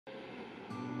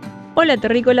Hola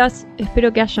terrícolas,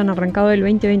 espero que hayan arrancado el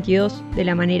 2022 de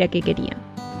la manera que querían.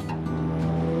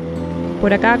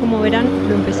 Por acá, como verán,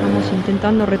 lo empezamos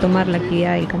intentando retomar la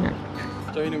actividad del canal.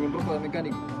 Ya vine con ropa de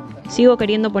mecánico. Sigo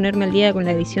queriendo ponerme al día con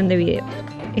la edición de videos,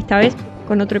 esta vez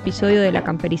con otro episodio de la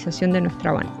camperización de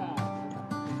nuestra van.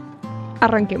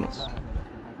 Arranquemos.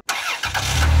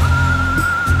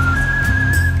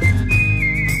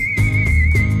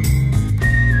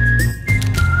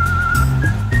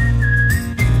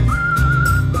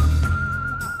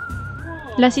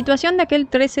 La situación de aquel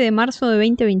 13 de marzo de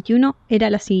 2021 era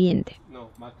la siguiente.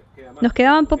 Nos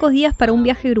quedaban pocos días para un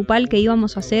viaje grupal que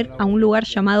íbamos a hacer a un lugar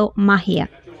llamado Magia,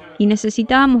 y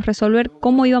necesitábamos resolver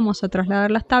cómo íbamos a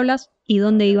trasladar las tablas y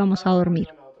dónde íbamos a dormir.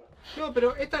 No,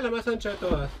 pero esta es la más ancha de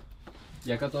todas.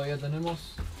 Y acá todavía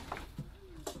tenemos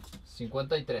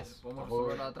 53.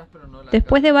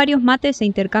 Después de varios mates e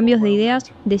intercambios de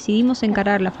ideas, decidimos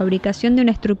encarar la fabricación de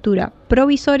una estructura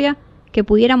provisoria que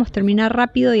pudiéramos terminar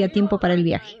rápido y a tiempo para el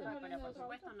viaje.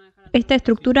 Esta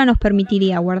estructura nos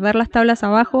permitiría guardar las tablas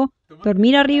abajo,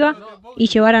 dormir arriba y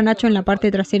llevar a Nacho en la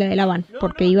parte trasera de la van,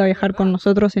 porque iba a viajar con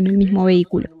nosotros en el mismo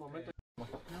vehículo.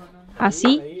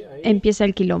 Así empieza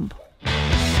el quilombo.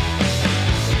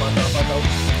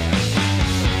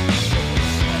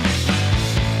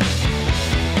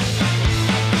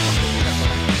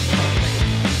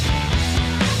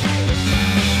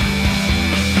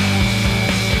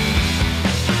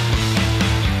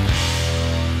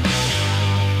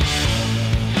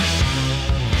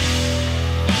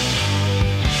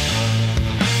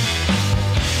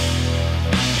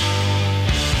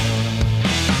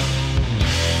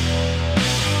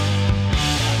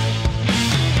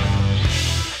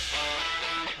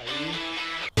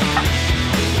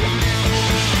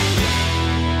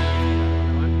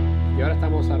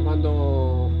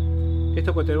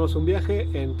 Esto pues tenemos un viaje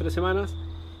en 3 semanas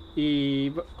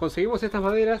y conseguimos estas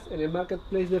maderas en el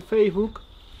marketplace de Facebook,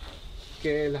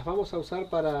 que las vamos a usar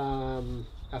para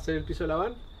hacer el piso de la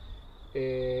van.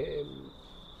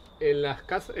 En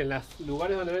los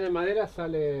lugares donde venden madera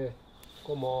sale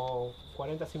como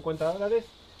 40-50 dólares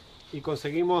y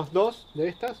conseguimos 2 de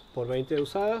estas por 20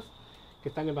 usadas que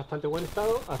están en bastante buen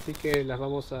estado, así que las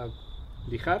vamos a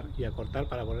lijar y a cortar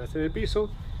para ponerlas en el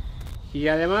piso. Y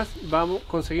además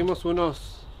conseguimos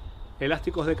unos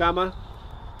elásticos de cama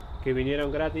que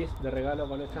vinieron gratis de regalo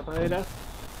con estas maderas,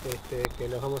 que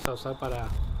los vamos a usar para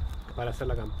hacer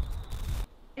la cama.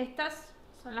 Estas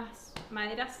son las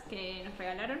maderas que nos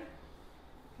regalaron,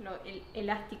 el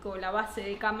elástico, la base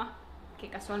de cama, que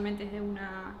casualmente es de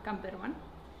una campervan.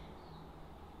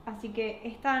 Así que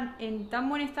están en tan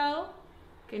buen estado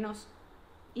que nos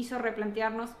hizo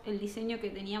replantearnos el diseño que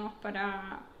teníamos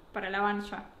para la van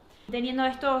ya. Teniendo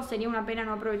esto sería una pena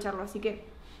no aprovecharlo, así que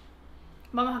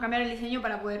vamos a cambiar el diseño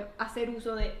para poder hacer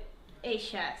uso de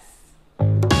ellas.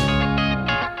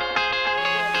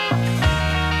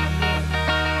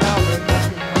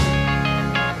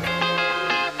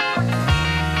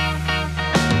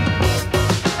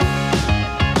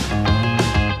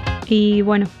 Y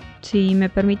bueno, si me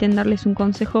permiten darles un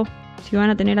consejo, si van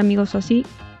a tener amigos así,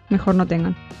 mejor no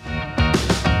tengan.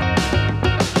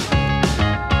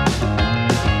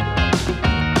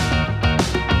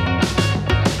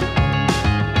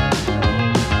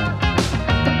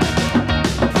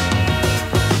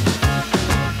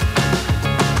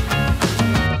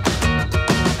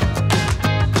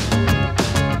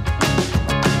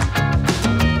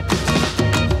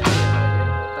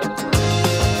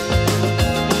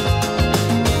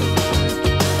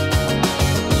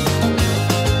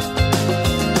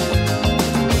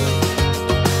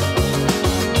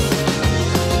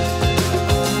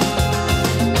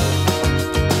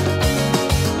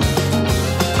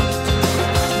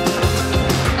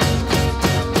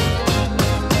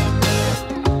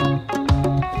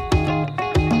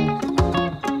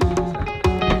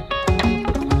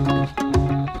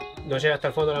 No llega hasta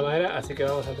el fondo de la madera, así que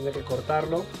vamos a tener que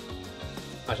cortarlo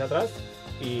allá atrás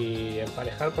y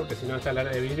emparejar, porque si no esta lana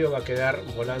de vidrio va a quedar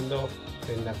volando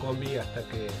en la combi hasta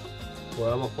que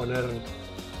podamos poner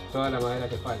toda la madera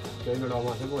que falta, que hoy no lo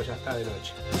vamos a hacer porque ya está de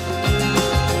noche.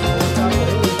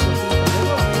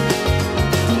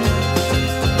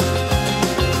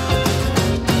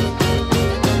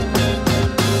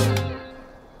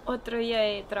 Otro día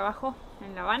de trabajo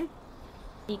en la van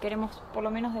y queremos por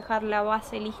lo menos dejar la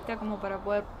base lista como para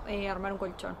poder armar un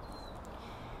colchón.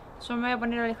 Yo me voy a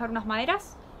poner a alejar unas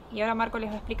maderas y ahora Marco les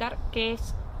va a explicar qué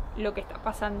es lo que está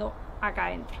pasando acá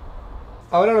adentro.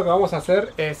 Ahora lo que vamos a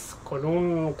hacer es, con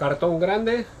un cartón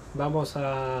grande, vamos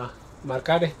a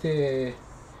marcar este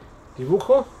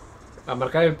dibujo, a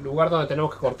marcar el lugar donde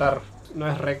tenemos que cortar. No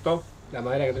es recto, la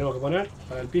madera que tenemos que poner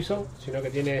para el piso, sino que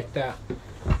tiene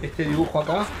este dibujo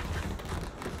acá,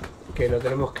 que lo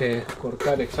tenemos que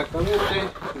cortar exactamente,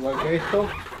 igual que esto,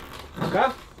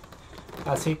 acá.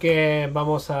 Así que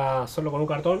vamos a hacerlo con un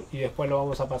cartón y después lo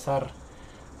vamos a pasar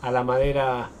a la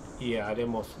madera y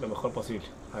haremos lo mejor posible,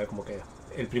 a ver cómo queda.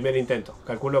 El primer intento,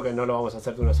 calculo que no lo vamos a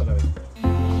hacer de una sola vez.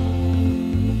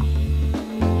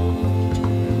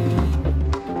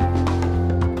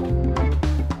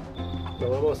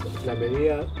 Tomamos la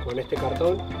medida con este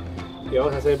cartón y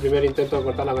vamos a hacer el primer intento de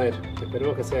cortar la madera.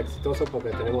 Esperemos que sea exitoso porque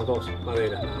tenemos 2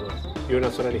 maderas nada más y una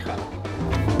sola lijada.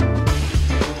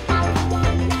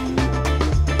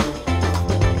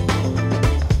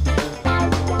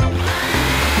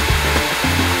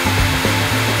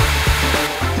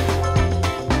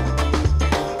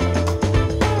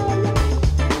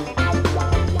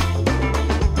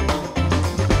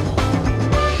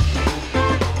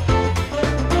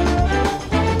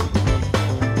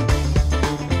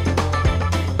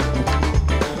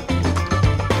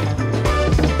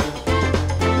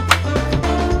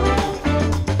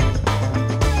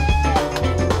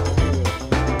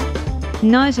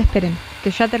 No desesperen,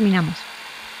 que ya terminamos.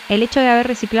 El hecho de haber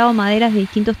reciclado maderas de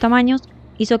distintos tamaños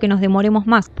hizo que nos demoremos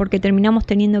más, porque terminamos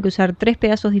teniendo que usar 3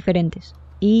 pedazos diferentes.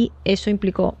 Y eso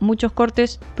implicó muchos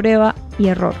cortes, prueba y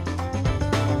error.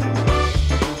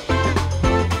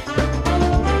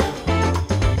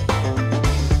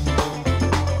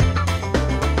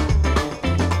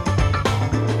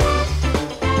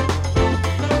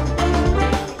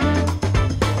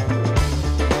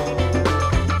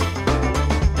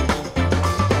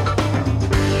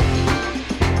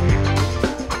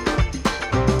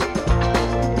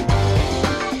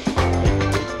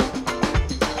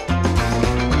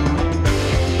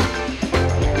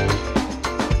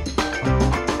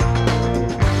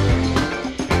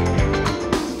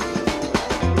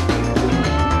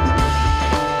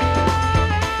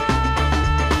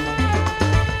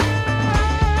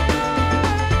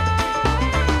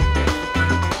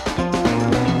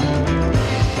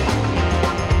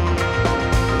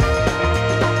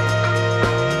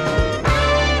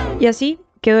 Y así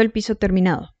quedó el piso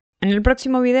terminado. En el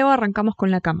próximo video arrancamos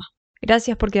con la cama.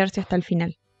 Gracias por quedarse hasta el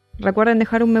final. Recuerden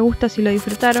dejar un me gusta si lo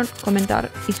disfrutaron, comentar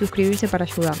y suscribirse para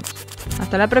ayudarnos.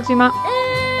 Hasta la próxima.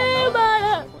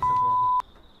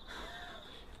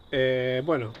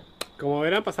 Bueno, como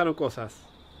verán pasaron cosas.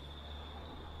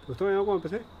 ¿Te gustó cómo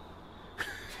empecé?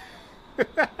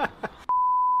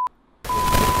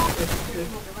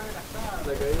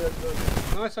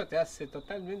 No, eso te hace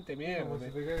totalmente mierda. Como si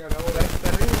te caiga la bola. Es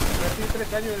terrible. Perdí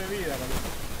 3 años de vida.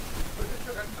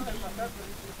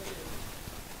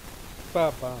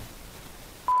 Papá.